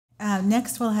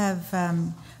Next, we'll have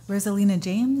Rosalina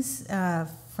James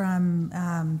from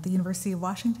the University of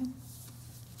Washington.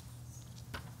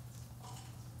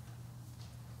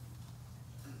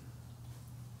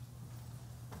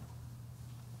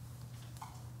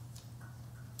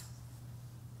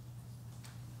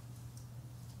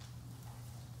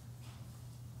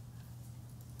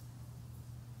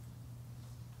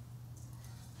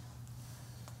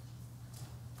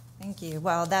 Thank you.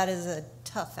 Wow, that is a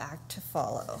tough act to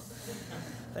follow,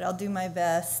 but I'll do my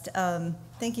best.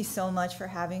 Thank you so much for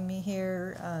having me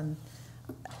here.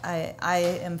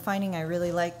 I am finding I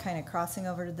really like kind of crossing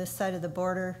over to this side of the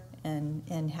border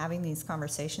and having these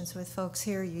conversations with folks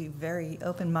here. You're very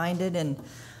open-minded and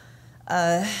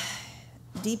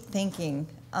deep thinking,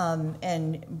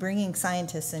 and bringing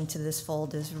scientists into this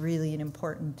fold is really an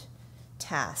important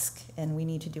task, and we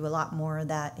need to do a lot more of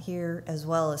that here, as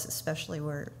well as especially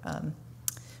where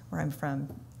I'm from,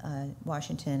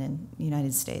 Washington and the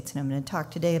United States. And I'm going to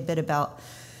talk today a bit about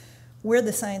where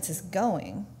the science is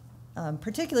going,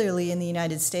 particularly in the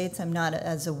United States. I'm not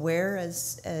as aware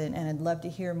as, and I'd love to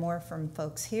hear more from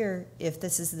folks here if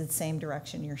this is the same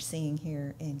direction you're seeing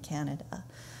here in Canada.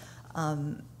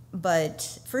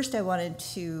 But first I wanted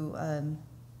to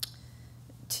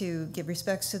give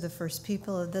respects to the first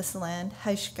people of this land,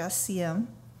 Haishkasiyam.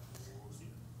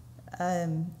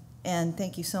 And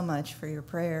thank you so much for your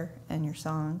prayer and your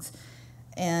songs.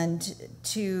 And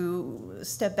to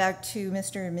step back to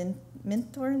Mr.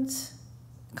 Minthorn's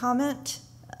comment,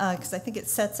 because I think it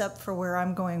sets up for where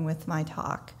I'm going with my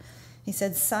talk. He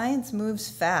said, science moves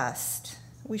fast.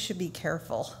 We should be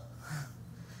careful.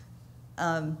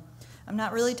 I'm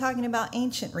not really talking about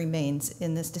ancient remains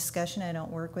in this discussion. I don't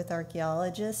work with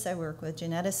archaeologists. I work with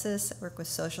geneticists. I work with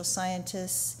social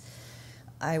scientists.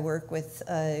 I work with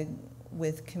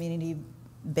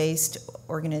community-based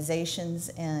organizations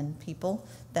and people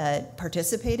that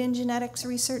participate in genetics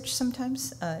research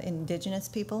sometimes, indigenous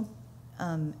people.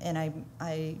 And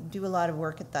I do a lot of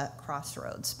work at that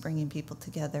crossroads, bringing people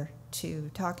together to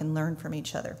talk and learn from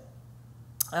each other.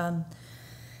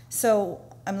 So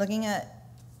I'm looking at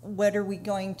what are we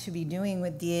going to be doing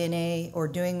with DNA or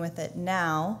doing with it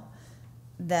now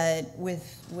that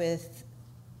with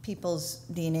people's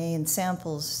DNA and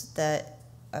samples that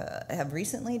have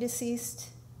recently deceased,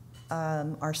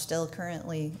 are still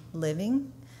currently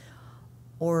living,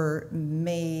 or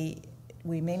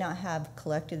we may not have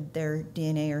collected their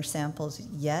DNA or samples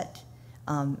yet,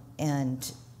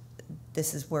 and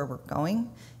this is where we're going,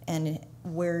 and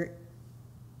where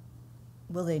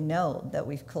will they know that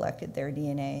we've collected their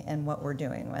DNA and what we're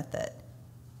doing with it?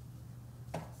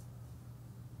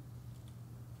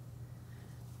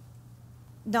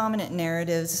 Dominant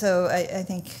narratives. So I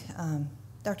think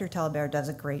Dr. Talbert does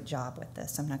a great job with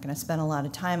this. I'm not going to spend a lot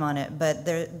of time on it, but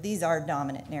these are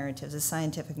dominant narratives. A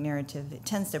scientific narrative, it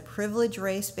tends to privilege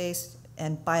race-based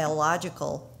and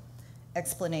biological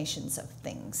explanations of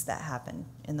things that happen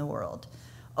in the world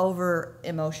over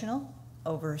emotional,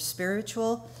 over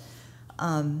spiritual,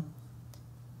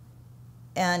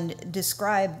 and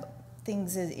describe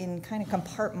things in kind of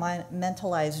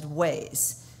compartmentalized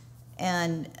ways.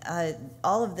 And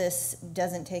all of this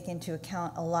doesn't take into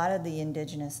account a lot of the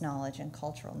indigenous knowledge and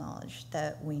cultural knowledge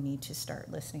that we need to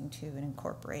start listening to and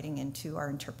incorporating into our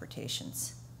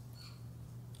interpretations.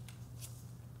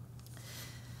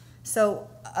 So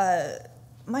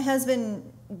my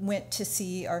husband went to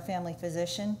see our family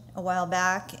physician a while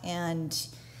back, and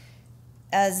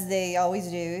as they always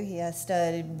do, he asked,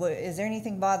 is there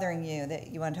anything bothering you that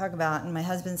you want to talk about? And my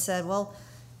husband said, well,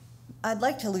 I'd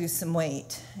like to lose some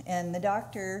weight. And the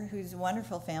doctor, who's a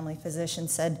wonderful family physician,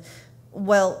 said,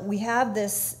 well, we have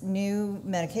this new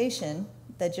medication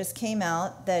that just came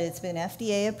out, that it's been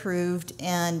FDA approved,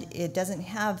 and it doesn't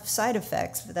have side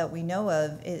effects that we know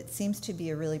of. It seems to be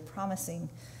a really promising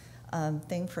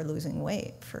thing for losing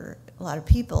weight for a lot of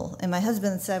people. And my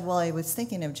husband said, well, I was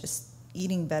thinking of just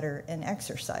eating better and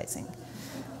exercising.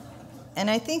 And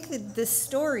I think that this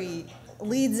story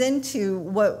leads into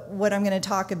what I'm going to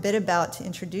talk a bit about to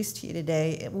introduce to you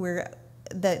today, where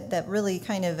that really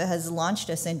kind of has launched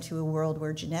us into a world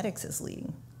where genetics is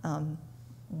leading. The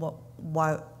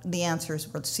answers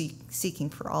we're seeking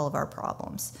for all of our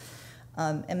problems.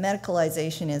 And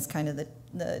medicalization is kind of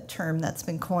the term that's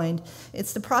been coined.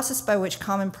 It's the process by which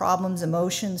common problems,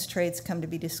 emotions, traits come to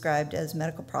be described as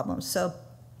medical problems. So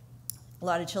a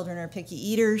lot of children are picky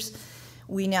eaters.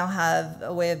 We now have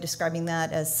a way of describing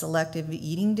that as selective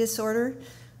eating disorder.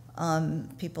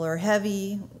 People are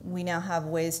heavy. We now have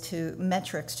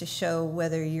metrics to show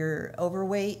whether you're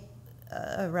overweight,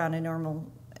 around a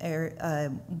normal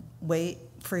weight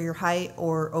for your height,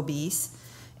 or obese.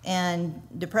 And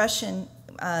depression,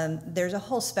 there's a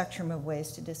whole spectrum of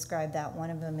ways to describe that. One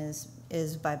of them is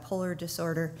bipolar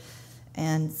disorder.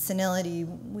 And senility,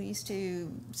 we used to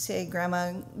say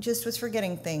grandma just was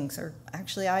forgetting things, or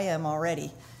actually I am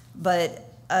already. But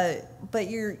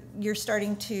you're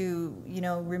starting to,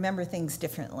 remember things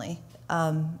differently.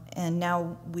 And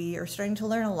now we are starting to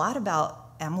learn a lot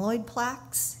about amyloid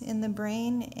plaques in the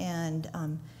brain and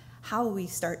how we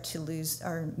start to lose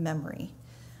our memory,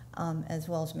 as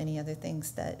well as many other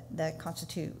things that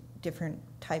constitute different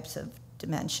types of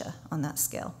dementia on that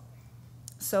scale.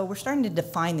 So we're starting to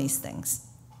define these things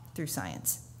through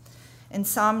science.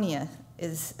 Insomnia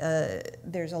is,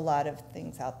 there's a lot of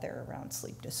things out there around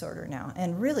sleep disorder now,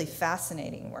 and really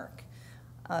fascinating work.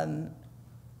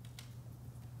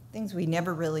 Things we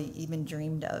never really even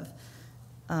dreamed of,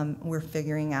 we're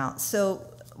figuring out. So,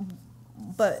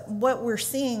 but what we're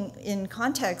seeing in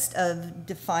context of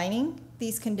defining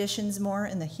these conditions more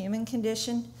in the human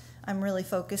condition, I'm really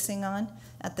focusing on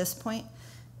at this point,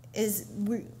 is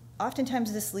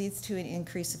oftentimes this leads to an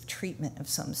increase of treatment of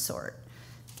some sort.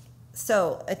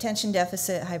 So attention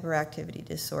deficit hyperactivity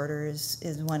disorder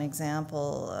is one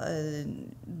example.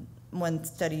 One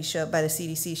study by the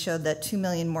CDC showed that 2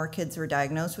 million more kids were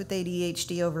diagnosed with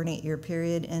ADHD over an 8-year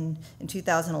period. And in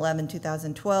 2011,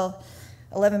 2012,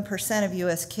 11% of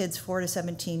US kids 4 to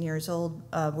 17 years old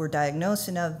were diagnosed,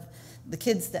 and of the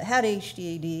kids that had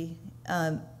ADHD,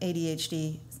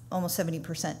 almost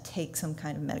 70% take some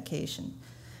kind of medication.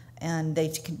 And they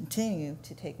continue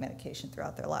to take medication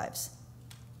throughout their lives.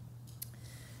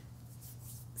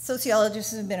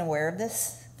 Sociologists have been aware of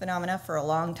this phenomena for a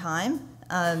long time.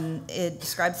 It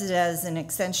describes it as an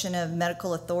extension of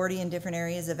medical authority in different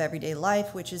areas of everyday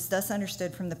life, which is thus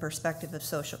understood from the perspective of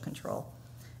social control.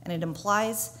 And it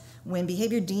implies when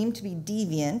behavior deemed to be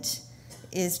deviant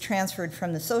is transferred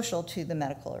from the social to the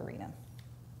medical arena.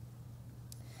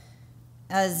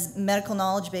 As medical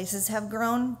knowledge bases have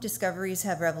grown, discoveries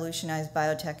have revolutionized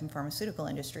biotech and pharmaceutical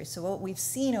industry. So what we've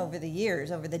seen over the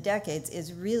years, over the decades,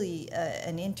 is really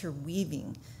an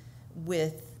interweaving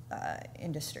with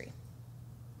industry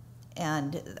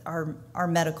and our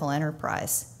medical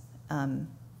enterprise.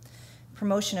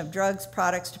 Promotion of drugs,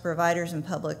 products to providers and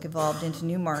public evolved into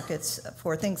new markets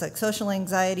for things like social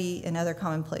anxiety and other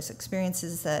commonplace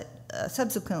experiences that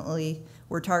subsequently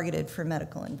were targeted for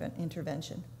medical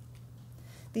intervention.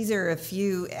 These are a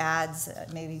few ads,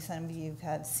 maybe some of you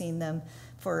have seen them,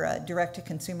 for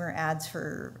direct-to-consumer ads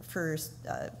for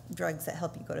drugs that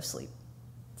help you go to sleep.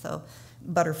 So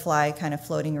butterfly kind of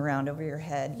floating around over your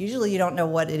head. Usually you don't know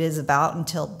what it is about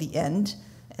until the end,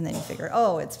 and then you figure,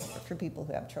 oh, it's for people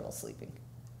who have trouble sleeping.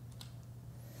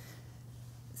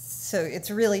 So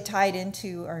it's really tied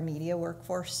into our media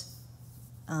workforce.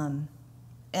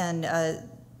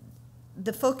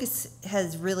 The focus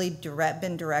has really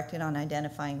been directed on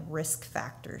identifying risk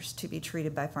factors to be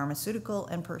treated by pharmaceutical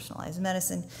and personalized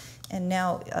medicine. And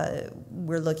now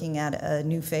we're looking at a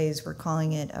new phase. We're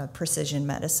calling it precision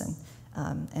medicine.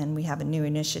 And we have a new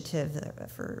initiative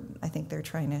I think they're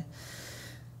trying to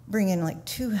bring in like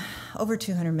over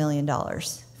 $200 million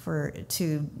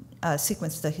to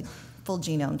sequence the full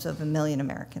genomes of 1 million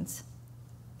Americans.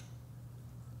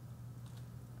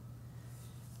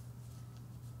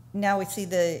 Now we see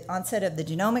the onset of the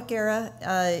genomic era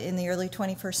in the early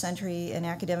 21st century, and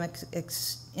academic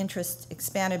interest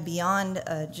expanded beyond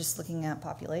just looking at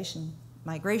population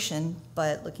migration,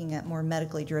 but looking at more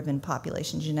medically driven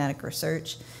population genetic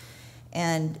research.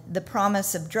 And the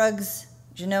promise of drugs,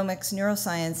 genomics,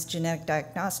 neuroscience, genetic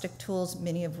diagnostic tools,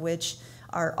 many of which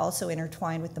are also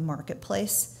intertwined with the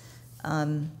marketplace,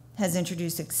 has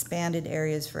introduced expanded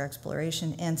areas for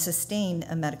exploration and sustained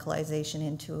a medicalization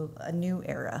into a new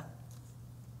era.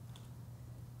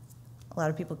 A lot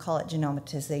of people call it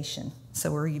genomicization,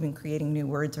 so we're even creating new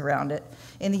words around it.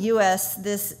 In the US,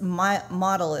 this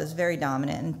model is very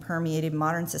dominant and permeated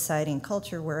modern society and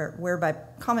culture whereby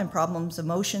common problems,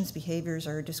 emotions, behaviors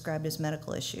are described as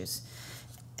medical issues.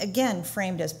 Again,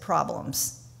 framed as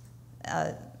problems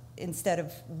instead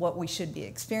of what we should be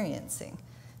experiencing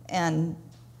and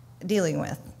dealing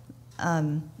with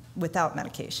without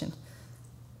medication.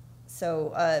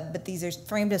 So, but these are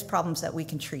framed as problems that we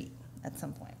can treat at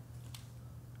some point.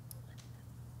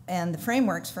 And the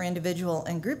frameworks for individual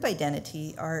and group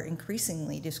identity are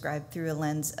increasingly described through a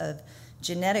lens of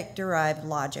genetic-derived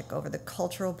logic over the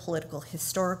cultural, political,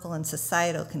 historical, and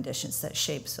societal conditions that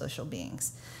shape social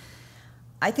beings.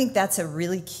 I think that's a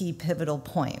really key pivotal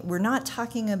point. We're not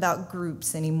talking about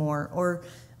groups anymore or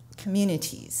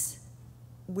communities.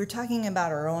 We're talking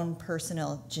about our own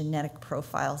personal genetic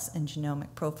profiles and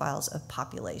genomic profiles of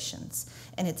populations.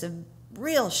 And it's a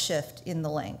real shift in the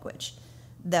language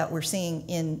that we're seeing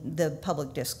in the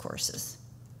public discourses.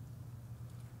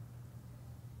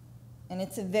 And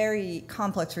it's a very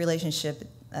complex relationship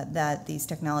that these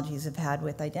technologies have had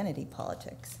with identity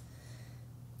politics.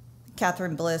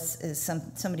 Catherine Bliss is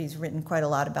somebody who's written quite a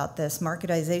lot about this.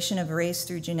 Marketization of race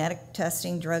through genetic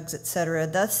testing, drugs, etc.,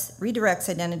 thus redirects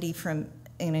identity from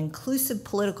an inclusive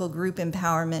political group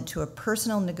empowerment to a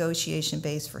personal negotiation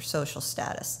base for social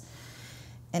status.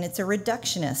 And it's a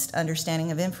reductionist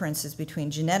understanding of inferences between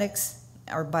genetics,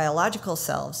 our biological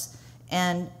selves,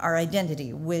 and our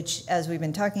identity, which, as we've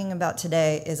been talking about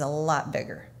today, is a lot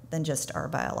bigger than just our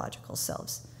biological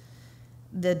selves.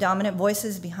 The dominant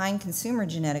voices behind consumer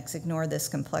genetics ignore this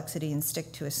complexity and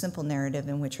stick to a simple narrative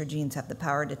in which our genes have the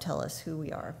power to tell us who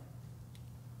we are.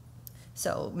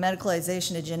 So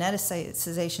medicalization of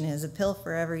geneticization is a pill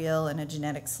for every ill and a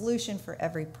genetic solution for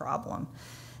every problem.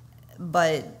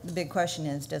 But the big question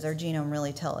is, does our genome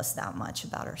really tell us that much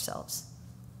about ourselves?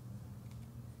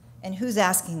 And who's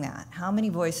asking that? How many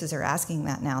voices are asking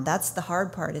that now? That's the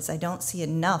hard part, is I don't see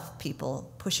enough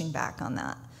people pushing back on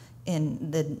that in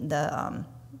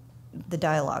the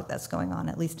dialogue that's going on,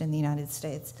 at least in the United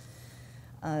States.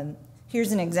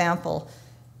 Here's an example.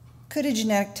 Could a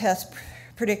genetic test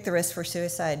predict the risk for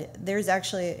suicide? There's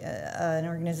actually an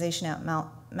organization at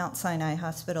Mount Sinai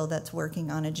Hospital that's working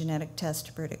on a genetic test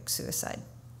to predict suicide.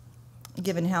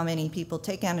 Given how many people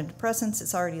take antidepressants,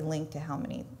 it's already linked to how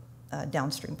many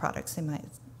downstream products they might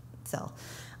sell.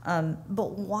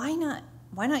 But why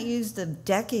not use the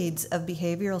decades of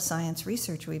behavioral science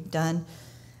research we've done,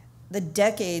 the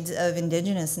decades of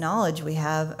indigenous knowledge we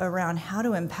have around how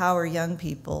to empower young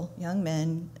people, young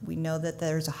men? We know that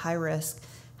there's a high risk.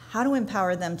 How to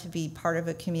empower them to be part of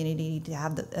a community, to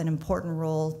have an important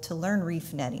role, to learn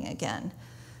reef netting again,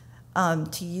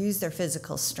 to use their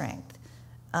physical strength,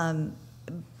 and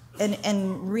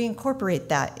reincorporate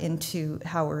that into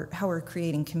how we're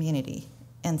creating community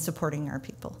and supporting our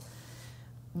people.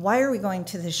 Why are we going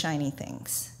to the shiny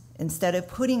things instead of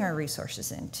putting our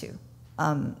resources into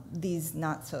these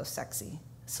not so sexy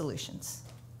solutions?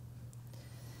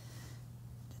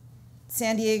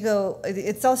 San Diego,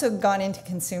 it's also gone into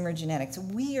consumer genetics.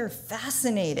 We are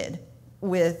fascinated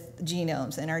with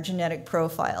genomes and our genetic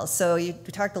profiles. So you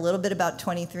talked a little bit about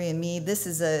 23andMe. This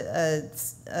is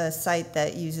a site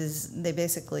that they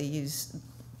basically use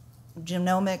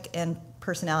genomic and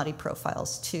personality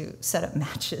profiles to set up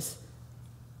matches.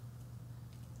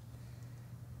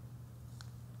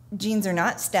 Genes are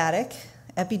not static.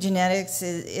 Epigenetics,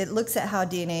 it looks at how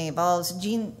DNA evolves.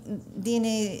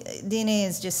 DNA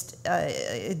is just,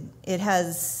 it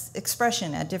has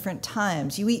expression at different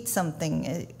times. You eat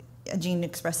something, a gene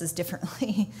expresses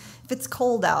differently. If it's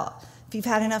cold out, if you've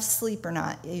had enough sleep or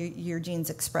not, your genes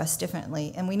express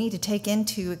differently. And we need to take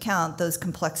into account those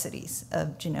complexities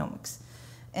of genomics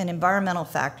and environmental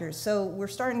factors. So we're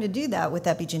starting to do that with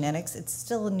epigenetics. It's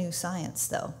still a new science,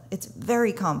 though. It's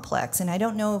very complex, and I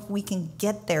don't know if we can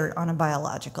get there on a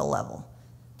biological level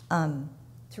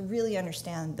to really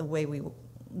understand the way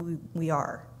we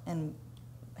are and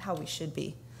how we should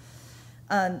be.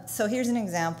 So here's an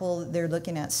example. They're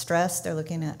looking at stress. They're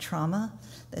looking at trauma.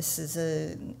 This is,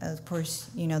 of course,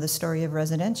 you know, the story of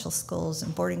residential schools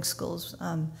and boarding schools.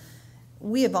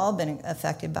 We have all been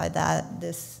affected by that.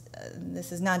 This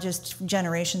is not just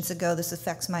generations ago. This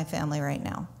affects my family right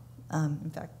now.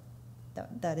 In fact,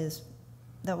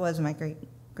 that was my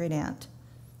great aunt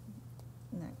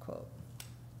in that quote.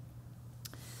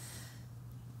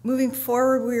 Moving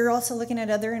forward, we are also looking at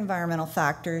other environmental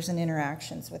factors and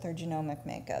interactions with our genomic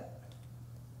makeup.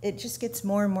 It just gets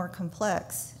more and more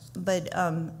complex, but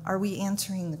are we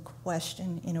answering the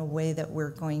question in a way that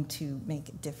we're going to make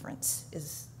a difference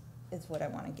is what I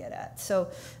want to get at. So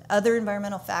other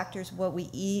environmental factors, what we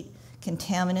eat,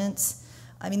 contaminants.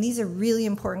 I mean, these are really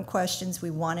important questions we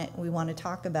want to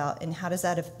talk about, and how does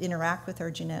that interact with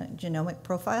our genomic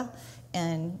profile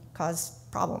and cause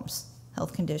problems,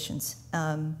 health conditions,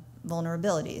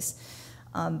 vulnerabilities.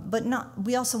 But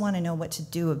we also want to know what to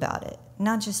do about it,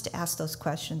 not just to ask those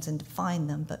questions and define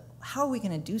them, but how are we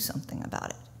going to do something about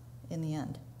it in the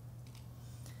end?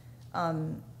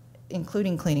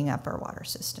 Including cleaning up our water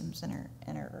systems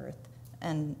and our earth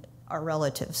and our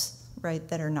relatives, right,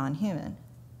 that are non-human.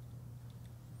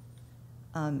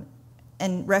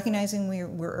 And recognizing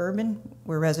we're urban,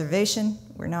 we're reservation,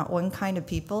 we're not one kind of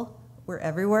people, we're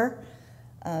everywhere.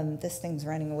 This thing's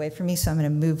running away from me, so I'm going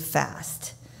to move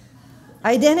fast.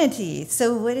 Identity.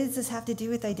 So what does this have to do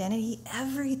with identity?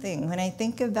 Everything. When I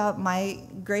think about my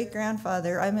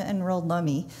great-grandfather, I'm an enrolled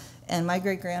Lummi, and my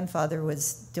great-grandfather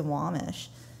was Duwamish.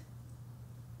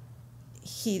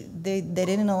 they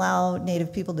didn't allow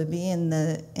Native people to be in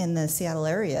the Seattle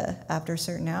area after a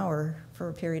certain hour for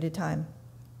a period of time.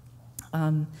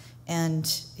 And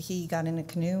he got in a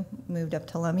canoe, moved up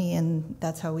to Lummi, and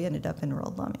that's how we ended up in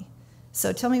rural Lummi.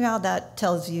 So tell me how that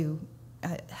tells you,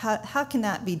 how can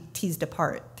that be teased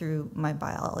apart through my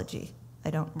biology? I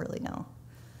don't really know.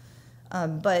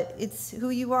 But it's who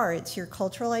you are. It's your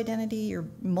cultural identity, your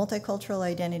multicultural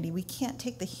identity. We can't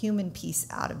take the human piece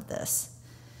out of this.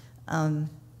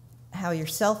 How you're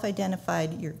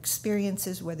self-identified, your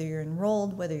experiences, whether you're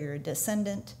enrolled, whether you're a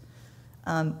descendant.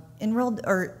 Enrolled,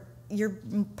 or you're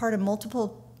part of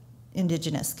multiple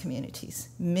Indigenous communities.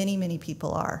 Many, many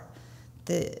people are.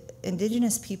 The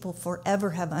Indigenous people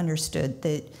forever have understood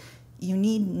that you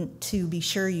need to be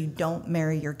sure you don't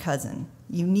marry your cousin.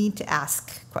 You need to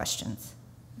ask questions.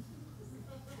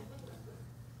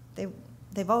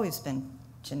 They've always been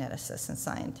geneticists and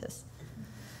scientists.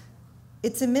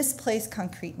 It's a misplaced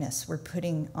concreteness we're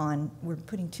putting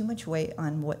too much weight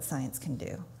on what science can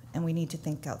do, and we need to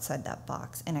think outside that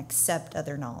box and accept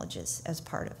other knowledges as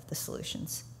part of the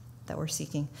solutions that we're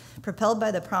seeking. Propelled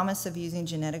by the promise of using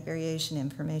genetic variation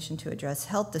information to address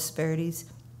health disparities,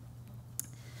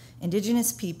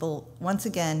 Indigenous people, once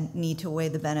again, need to weigh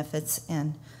the benefits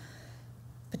and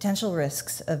potential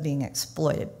risks of being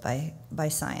exploited by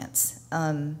science.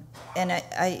 And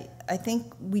I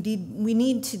think we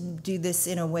need to do this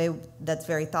in a way that's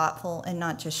very thoughtful and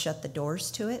not just shut the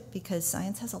doors to it, because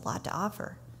science has a lot to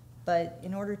offer. But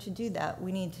in order to do that,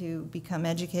 we need to become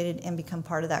educated and become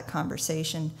part of that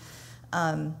conversation.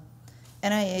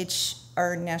 NIH,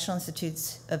 our National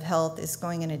Institutes of Health, is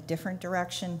going in a different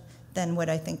direction than what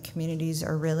I think communities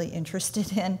are really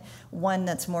interested in. One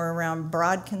that's more around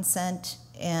broad consent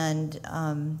and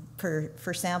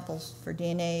for samples, for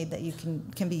DNA that you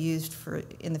can be used for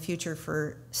in the future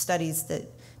for studies that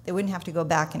they wouldn't have to go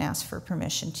back and ask for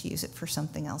permission to use it for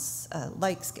something else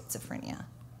like schizophrenia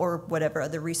or whatever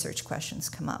other research questions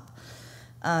come up.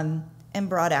 And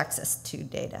broad access to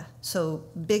data. So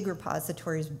big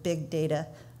repositories, big data,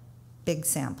 big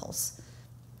samples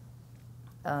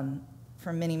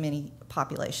from many, many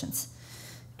populations.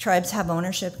 Tribes have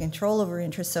ownership, control over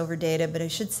interests over data, but I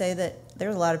should say that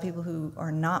there's a lot of people who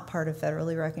are not part of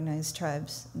federally recognized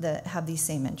tribes that have these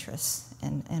same interests,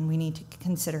 and we need to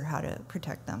consider how to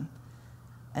protect them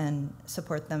and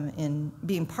support them in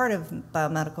being part of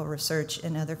biomedical research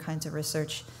and other kinds of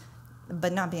research,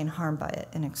 but not being harmed by it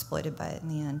and exploited by it in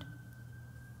the end.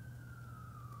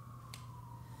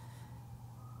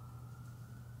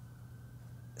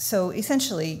 So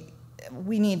essentially,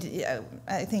 we need,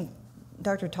 I think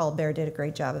Dr. Tallbear did a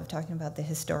great job of talking about the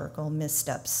historical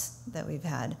missteps that we've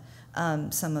had,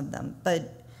 some of them.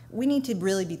 But we need to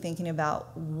really be thinking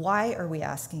about why are we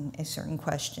asking a certain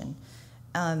question,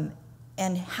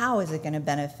 and how is it going to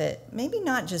benefit maybe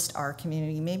not just our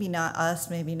community, maybe not us,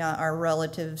 maybe not our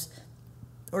relatives,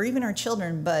 or even our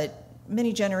children, but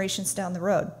many generations down the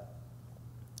road.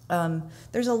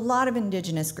 There's a lot of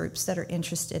Indigenous groups that are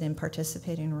interested in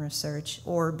participating in research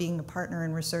or being a partner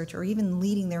in research or even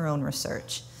leading their own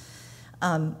research.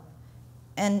 And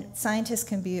scientists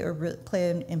can play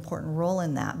an important role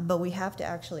in that, but we have to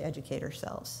actually educate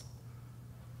ourselves.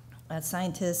 As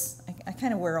scientists, I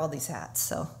kind of wear all these hats,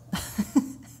 so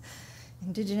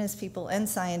Indigenous people and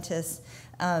scientists,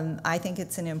 I think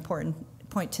it's an important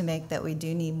point to make that we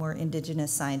do need more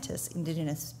Indigenous scientists,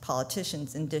 Indigenous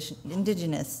politicians,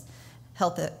 Indigenous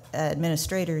health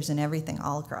administrators, and everything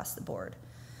all across the board.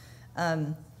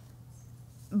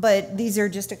 But these are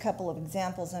just a couple of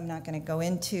examples I'm not going to go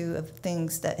into of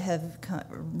things that have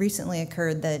recently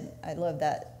occurred that I love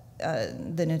that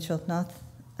the Nechiltnath,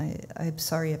 I'm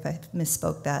sorry if I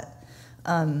misspoke that,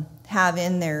 have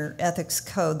in their ethics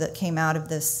code that came out of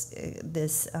this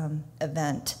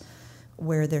event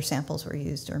where their samples were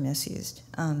used or misused.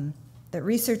 That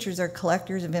researchers are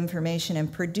collectors of information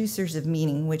and producers of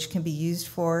meaning which can be used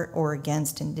for or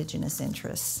against Indigenous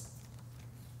interests.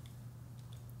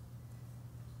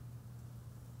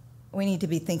 We need to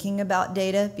be thinking about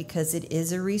data because it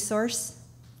is a resource.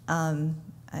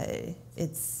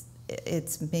 It's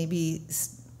maybe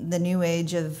the new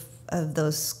age of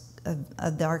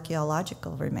the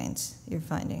archaeological remains you're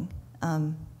finding.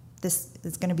 This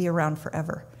is going to be around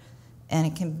forever.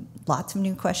 And lots of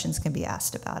new questions can be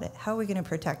asked about it. How are we going to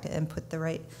protect it and put the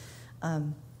right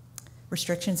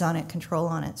restrictions on it, control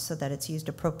on it, so that it's used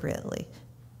appropriately?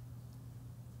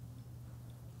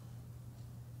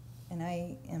 And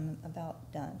I am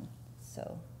about done,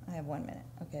 so I have 1 minute,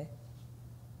 okay.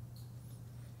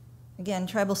 Again,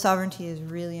 tribal sovereignty is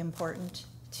really important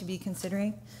to be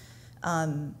considering.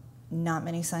 not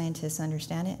many scientists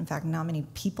understand it. In fact, not many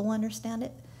people understand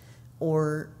it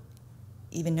or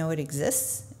even know it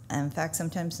exists. In fact,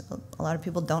 sometimes a lot of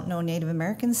people don't know Native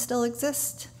Americans still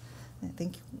exist. I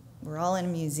think we're all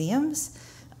in museums.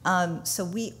 So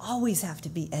we always have to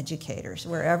be educators.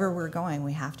 Wherever we're going,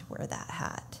 we have to wear that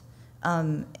hat.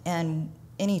 And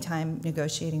anytime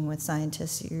negotiating with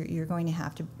scientists, you're going to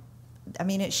have to, I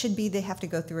mean, it should be they have to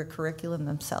go through a curriculum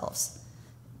themselves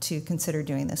to consider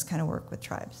doing this kind of work with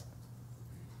tribes.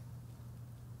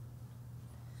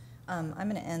 I'm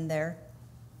going to end there.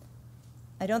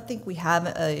 I don't think we have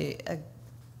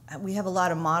we have a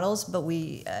lot of models, but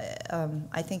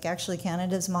I think actually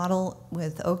Canada's model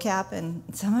with OCAP and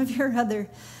some of your other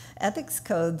ethics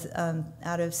codes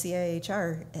out of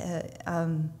CIHR,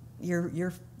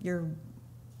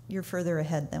 you're further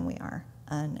ahead than we are,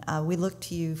 and we look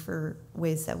to you for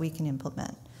ways that we can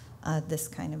implement this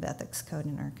kind of ethics code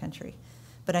in our country.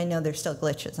 But I know there's still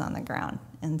glitches on the ground,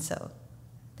 and so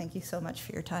thank you so much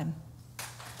for your time.